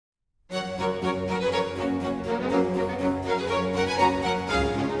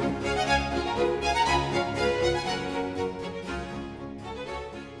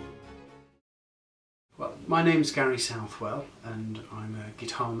My name's Gary Southwell and I'm a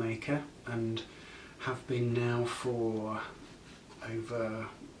guitar maker and have been now for over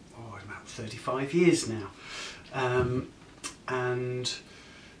about 35 years now. And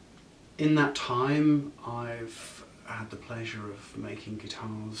in that time I've had the pleasure of making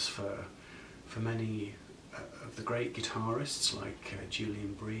guitars for many of the great guitarists like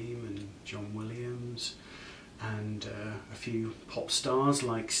Julian Bream and John Williams, and a few pop stars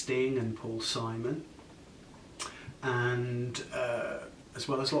like Sting and Paul Simon, and as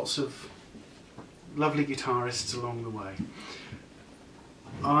well as lots of lovely guitarists along the way.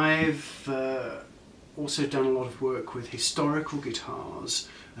 I've also done a lot of work with historical guitars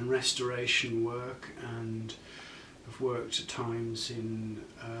and restoration work, and I've worked at times in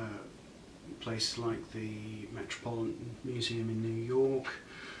places like the Metropolitan Museum in New York,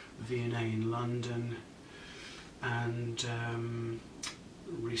 the V&A in London, and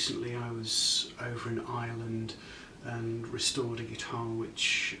recently I was over in Ireland and restored a guitar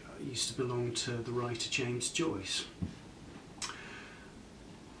which used to belong to the writer James Joyce.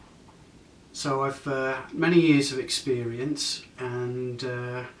 So I've many years of experience, and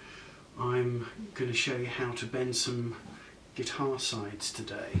I'm going to show you how to bend some guitar sides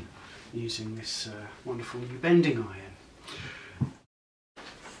today using this wonderful new bending iron.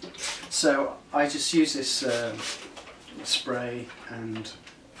 So I just use this spray, and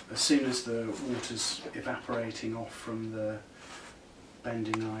as soon as the water's evaporating off from the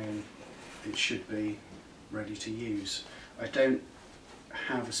bending iron, it should be ready to use. I don't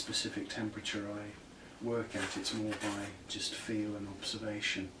have a specific temperature I work at, it's more by just feel and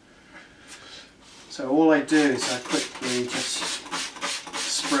observation. So all I do is I quickly just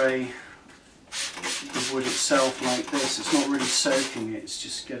spray the wood itself like this. It's not really soaking it, it's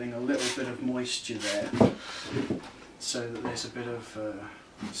just getting a little bit of moisture there so that there's a bit of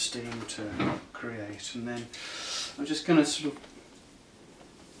steam to create, and then I'm just going to sort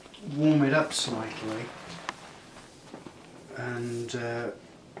of warm it up slightly, and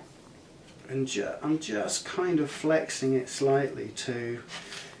I'm just kind of flexing it slightly to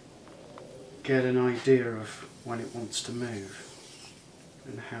get an idea of when it wants to move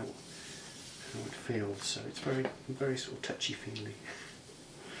and how it feels. So it's very sort of touchy-feely.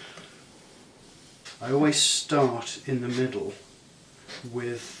 I always start in the middle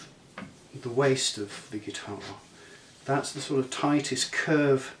with the waist of the guitar. That's the sort of tightest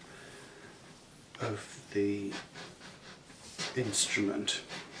curve of the instrument,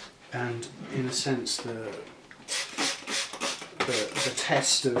 and in a sense the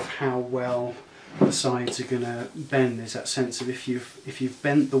test of how well the sides are going to bend is that sense of if you've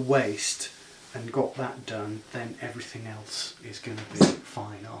bent the waist and got that done, then everything else is going to be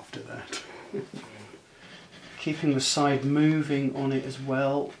fine after that. Keeping the side moving on it as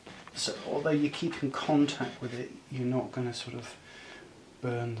well, so although you keep in contact with it, you're not going to sort of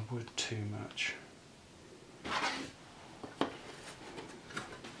burn the wood too much.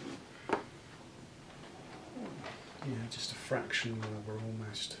 Yeah, just a fraction more, we're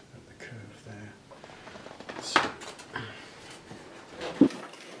almost at the curve there. So.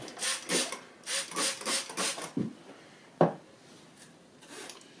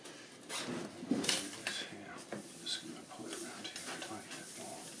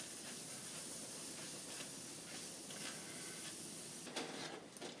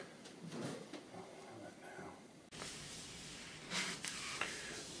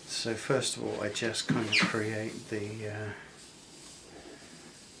 So first of all, I just kind of create the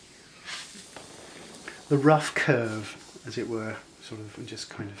rough curve, as it were, sort of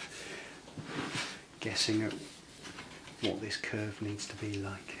just kind of guessing at what this curve needs to be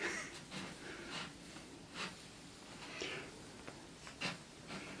like.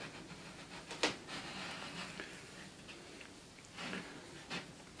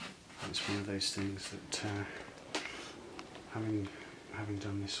 It's one of those things that having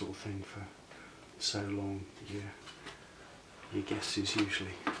done this sort of thing for so long, your guess is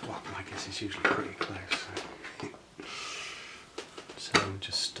usually, well, my guess is usually pretty close. So I'm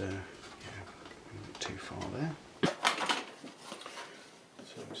just, yeah, not too far there.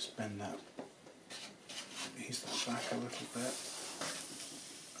 So I'll just bend that, ease that back a little bit.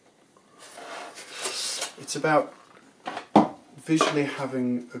 It's about visually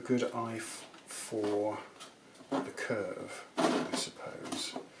having a good eye for the curve, I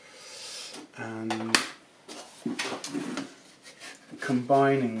suppose, and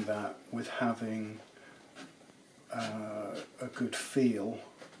combining that with having a good feel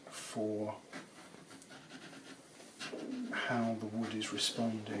for how the wood is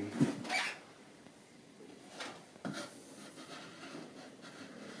responding.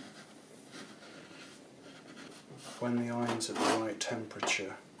 when the iron's at the right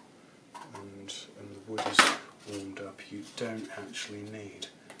temperature and the wood is warmed up, you don't actually need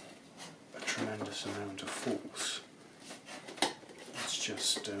a tremendous amount of force. It's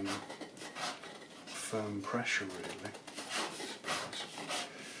just firm pressure, really.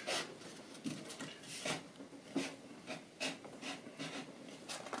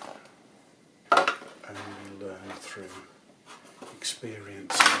 And you learn through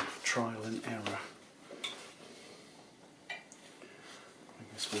experience and trial and error. I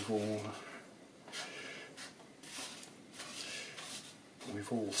guess we've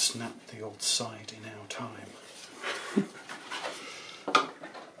all snapped the odd side in our time.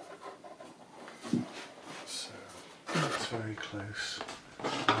 So it's very close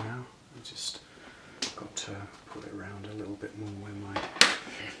now. I just got to put it around a little bit more where my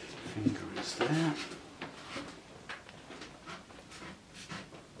finger is there.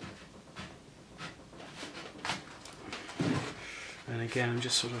 And again, I'm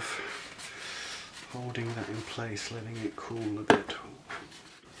just sort of holding that in place, letting it cool a bit.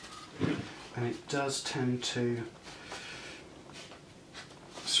 And it does tend to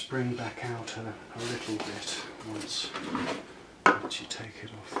spring back out a little bit once you take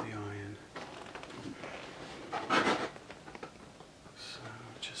it off the iron. So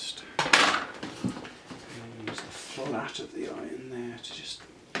just use the flat of the iron there to just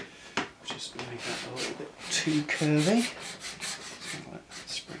make that a little bit too curvy. Let that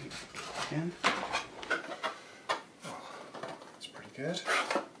spring back again. Oh, that's pretty good.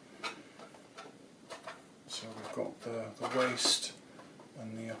 So we've got the waist and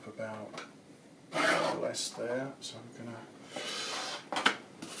the up about more or less there. So I'm going to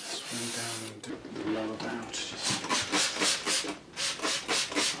swing down and do the low about.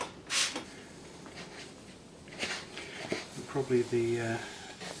 And probably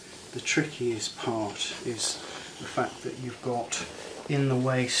the trickiest part is the fact that you've got in the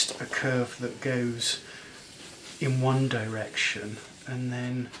waist a curve that goes in one direction, and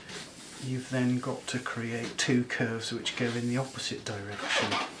then you've then got to create two curves which go in the opposite direction.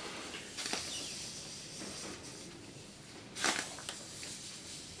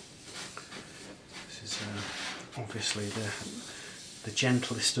 This is obviously the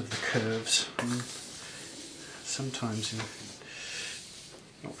gentlest of the curves. And sometimes,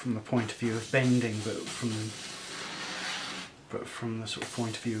 not from the point of view of bending, but from the sort of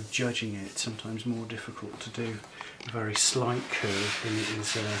point of view of judging it, it's sometimes more difficult to do a very slight curve than it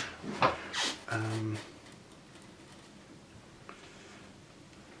is a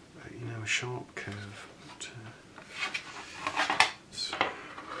sharp curve. But,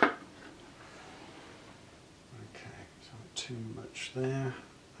 okay, so not too much there,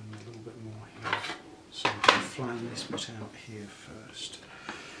 and a little bit more here. So I'm going to flatten this bit out here first.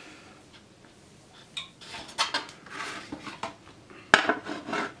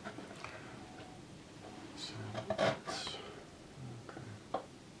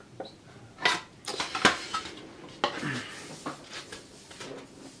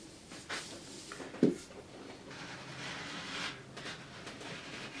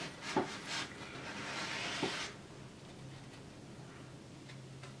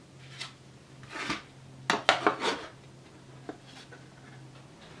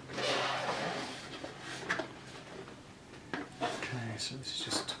 So this is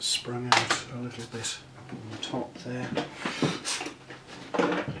just sprung out a little bit on the top there,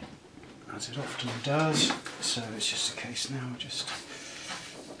 as it often does. So it's just a case now of just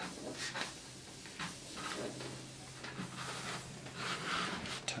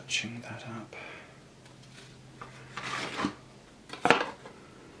touching that up.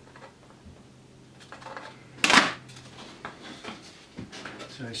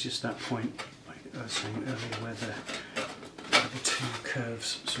 So it's just that point, like I was saying earlier, where the two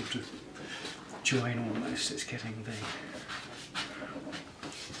curves sort of join almost. It's getting the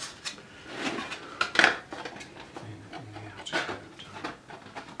outer curve done.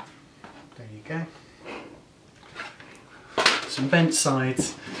 There you go. Some bent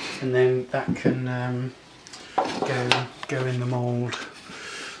sides, and then that can go in the mould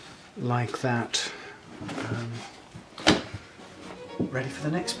like that. Ready for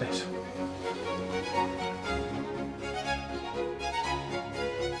the next bit.